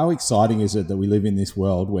 how exciting is it that we live in this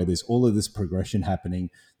world where there's all of this progression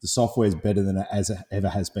happening? The software is better than it ever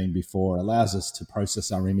has been before. It allows us to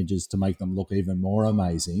process our images to make them look even more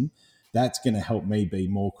amazing. That's going to help me be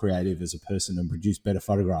more creative as a person and produce better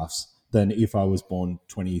photographs than if I was born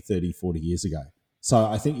 20, 30, 40 years ago. So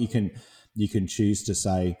I think you can choose to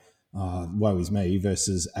say, woe is me,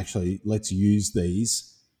 versus actually let's use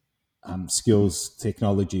these skills,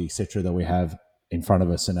 technology, etc. that we have in front of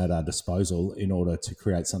us and at our disposal in order to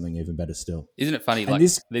create something even better still. Isn't it funny?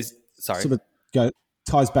 And sort of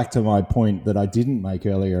ties back to my point that I didn't make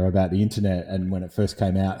earlier about the internet and when it first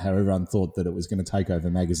came out, how everyone thought that it was going to take over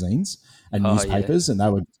magazines and newspapers and they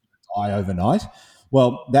would die overnight.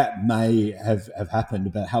 Well, that may have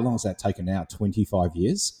happened, but how long has that taken now? 25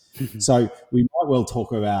 years. So we might well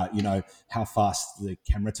talk about, how fast the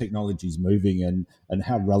camera technology is moving and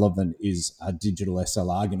how relevant is a digital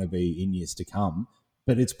SLR going to be in years to come.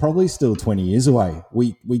 But it's probably still 20 years away.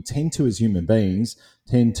 We tend to, as human beings,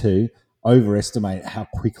 overestimate how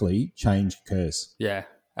quickly change occurs. Yeah,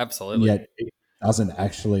 absolutely. Yet it doesn't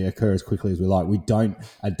actually occur as quickly as we like. We don't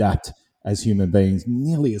adapt as human beings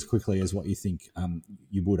nearly as quickly as what you think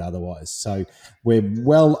you would otherwise. So we're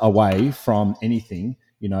well away from anything,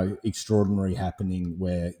 extraordinary happening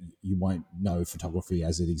where you won't know photography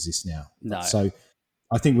as it exists now. No. So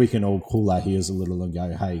I think we can all cool our heels a little and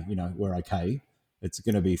go, hey, we're okay. It's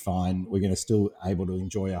going to be fine. We're going to still able to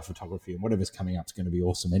enjoy our photography, and whatever's coming up is going to be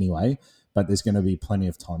awesome anyway. But there's going to be plenty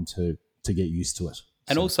of time to get used to it.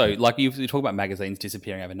 And also, like you talk about magazines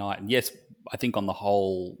disappearing overnight, and yes, I think on the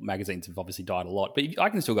whole, magazines have obviously died a lot. But I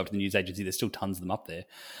can still go up to the news agency; there's still tons of them up there.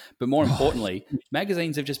 But more importantly,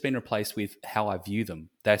 magazines have just been replaced with how I view them.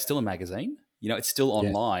 They're still a magazine. It's still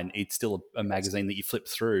online. Yeah. It's still a magazine that you flip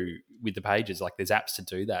through with the pages. Like there's apps to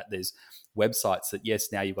do that. There's websites that,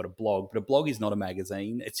 yes, now you've got a blog, but a blog is not a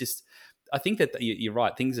magazine. It's just, I think that you're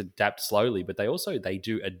right. Things adapt slowly, but they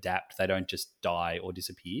do adapt. They don't just die or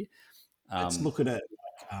disappear. Let's look at it.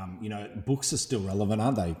 Books are still relevant,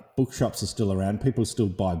 aren't they? Bookshops are still around. People still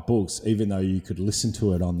buy books, even though you could listen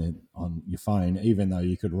to it on your phone, even though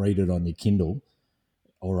you could read it on your Kindle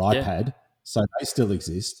or iPad. Yeah. So they still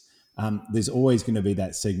exist. There's always going to be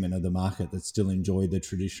that segment of the market that still enjoy the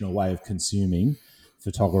traditional way of consuming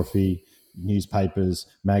photography, newspapers,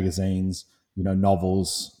 magazines,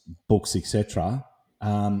 novels, books, etc.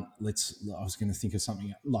 I was going to think of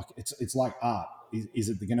something like it's like art. Is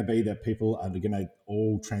it going to be that people are going to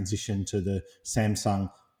all transition to the Samsung,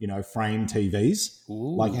 frame TVs?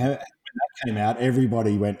 Ooh. Like when that came out,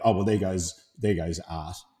 everybody went, oh, well, there goes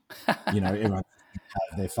art. Everyone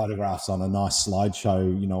have their photographs on a nice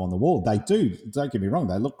slideshow, on the wall. They do. Don't get me wrong.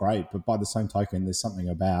 They look great. But by the same token, there's something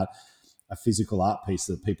about a physical art piece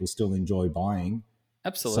that people still enjoy buying.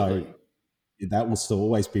 Absolutely. So that will still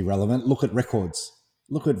always be relevant. Look at records.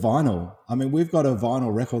 Look at vinyl. I mean, we've got a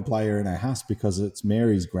vinyl record player in our house because it's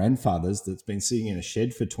Mary's grandfather's that's been sitting in a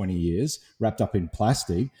shed for 20 years, wrapped up in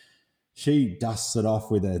plastic. She dusts it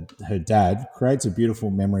off with her dad, creates a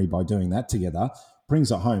beautiful memory by doing that together,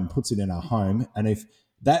 brings it home, puts it in our home. And if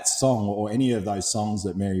that song or any of those songs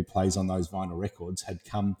that Mary plays on those vinyl records had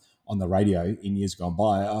come on the radio in years gone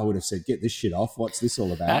by, I would have said, get this shit off. What's this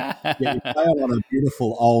all about? Yet you play it on a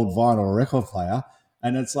beautiful old vinyl record player.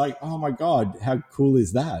 And it's like, oh my God, how cool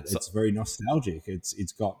is that? It's very nostalgic. It's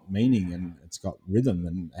got meaning and it's got rhythm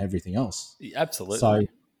and everything else. Absolutely. So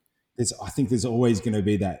I think there's always going to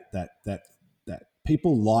be that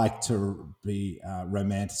people like to be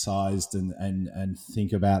romanticized and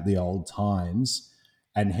think about the old times,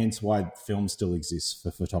 and hence why film still exists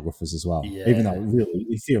for photographers as well. Yeah. Even though really,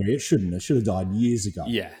 in theory, it shouldn't. It should have died years ago.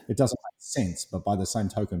 Yeah. It doesn't make sense, but by the same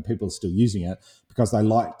token, people are still using it because they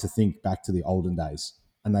like to think back to the olden days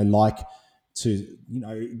and they like to,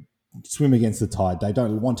 swim against the tide. They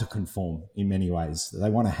don't want to conform in many ways. They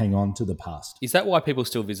want to hang on to the past. Is that why people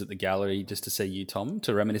still visit the gallery just to see you, Tom,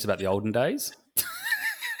 to reminisce about the olden days?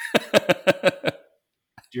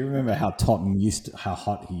 Do you remember how how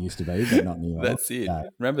hot he used to be, but not anymore? That's it. No.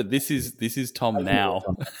 Remember, this is Tom now.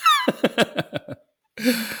 With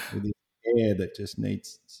his hair that just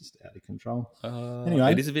out of control.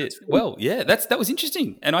 Anyway, it is a bit. Well, yeah, that was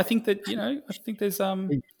interesting, and I think that I think there's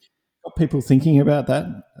got people thinking about that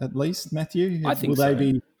at least, Matthew. I think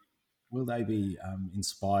will they be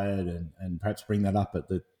inspired and perhaps bring that up at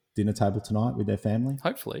the dinner table tonight with their family?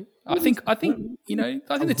 Hopefully, I think the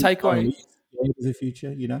takeaway. The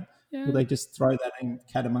future, Yeah. Will they just throw that in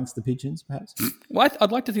cat amongst the pigeons, perhaps? Well,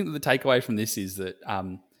 I'd like to think that the takeaway from this is that,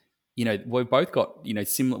 we've both got,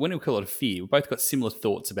 similar, when we call it a fear, we've both got similar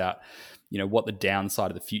thoughts about, what the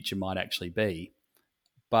downside of the future might actually be.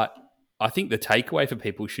 But I think the takeaway for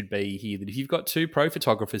people should be here that if you've got two pro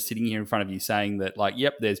photographers sitting here in front of you saying that, like,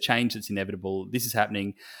 yep, there's change that's inevitable, this is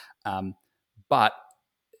happening, but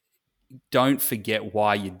don't forget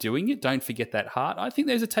why you're doing it. Don't forget that heart. I think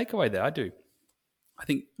there's a takeaway there. I do. I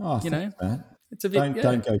think, it's a bit...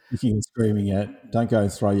 Don't go kicking and screaming yet. Don't go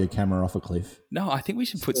and throw your camera off a cliff. No, I think we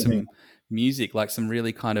should put some music, like some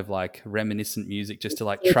really kind of like reminiscent music just to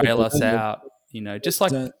like trail us out, just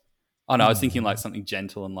like... Oh, no, I was thinking like something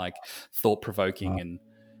gentle and like thought-provoking and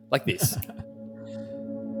like this.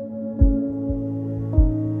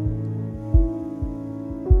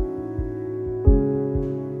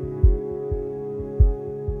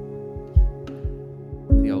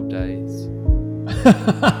 The old days.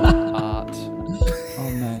 Art.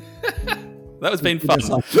 Oh, man. That was been fun.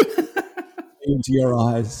 Into your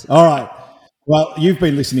eyes. All right. Well, you've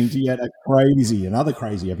been listening to yet another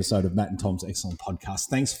crazy episode of Matt and Tom's Excellent Podcast.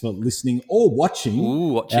 Thanks for listening or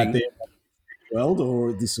watching. Watching. Out there. world,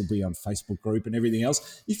 or this will be on Facebook group and everything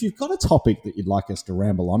else. If you've got a topic that you'd like us to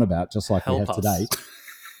ramble on about, just like we have today.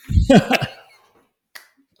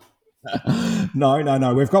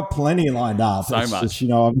 No. We've got plenty lined up. So much.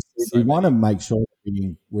 Just, obviously we want to make sure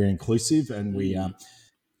that we're inclusive and we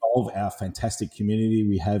involve our fantastic community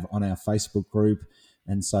we have on our Facebook group.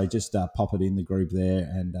 And so just pop it in the group there,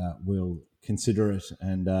 and we'll consider it.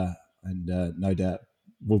 And no doubt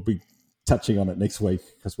we'll be touching on it next week,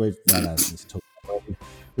 because we're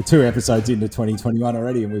 2 episodes into 2021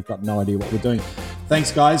 already, and we've got no idea what we're doing.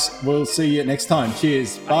 Thanks, guys. We'll see you next time.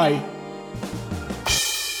 Cheers. Bye.